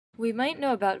We might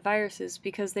know about viruses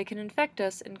because they can infect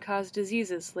us and cause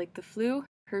diseases like the flu,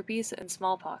 herpes, and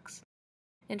smallpox.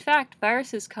 In fact,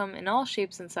 viruses come in all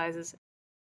shapes and sizes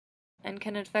and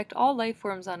can infect all life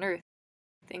forms on Earth,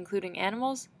 including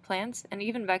animals, plants, and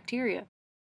even bacteria.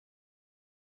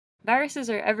 Viruses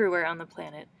are everywhere on the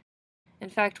planet.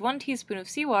 In fact, 1 teaspoon of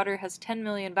seawater has 10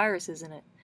 million viruses in it.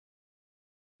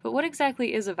 But what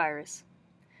exactly is a virus?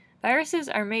 Viruses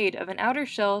are made of an outer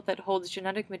shell that holds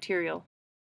genetic material.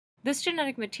 This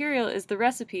genetic material is the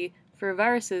recipe for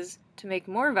viruses to make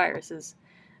more viruses,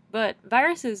 but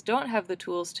viruses don't have the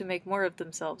tools to make more of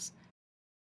themselves.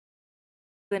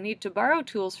 They need to borrow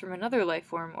tools from another life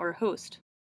form or host.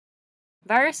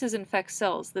 Viruses infect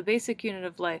cells, the basic unit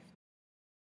of life,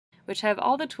 which have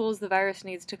all the tools the virus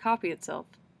needs to copy itself.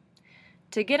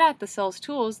 To get at the cell's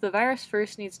tools, the virus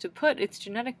first needs to put its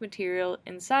genetic material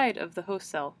inside of the host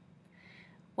cell.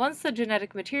 Once the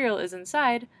genetic material is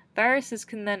inside, viruses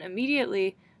can then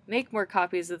immediately make more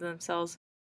copies of themselves,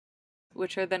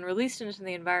 which are then released into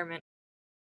the environment,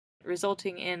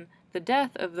 resulting in the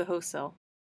death of the host cell.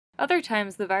 Other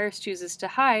times, the virus chooses to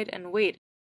hide and wait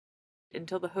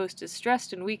until the host is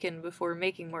stressed and weakened before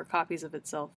making more copies of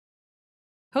itself.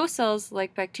 Host cells,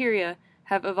 like bacteria,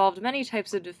 have evolved many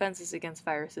types of defenses against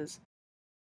viruses.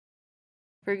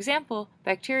 For example,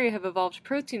 bacteria have evolved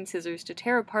protein scissors to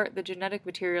tear apart the genetic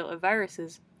material of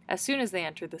viruses as soon as they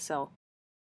enter the cell.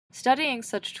 Studying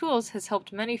such tools has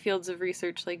helped many fields of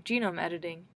research like genome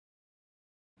editing.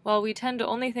 While we tend to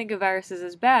only think of viruses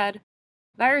as bad,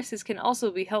 viruses can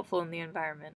also be helpful in the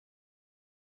environment.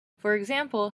 For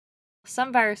example,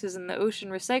 some viruses in the ocean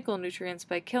recycle nutrients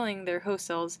by killing their host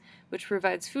cells, which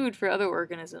provides food for other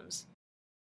organisms.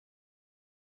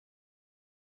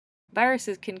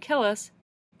 Viruses can kill us,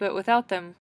 but without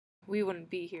them, we wouldn't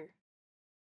be here.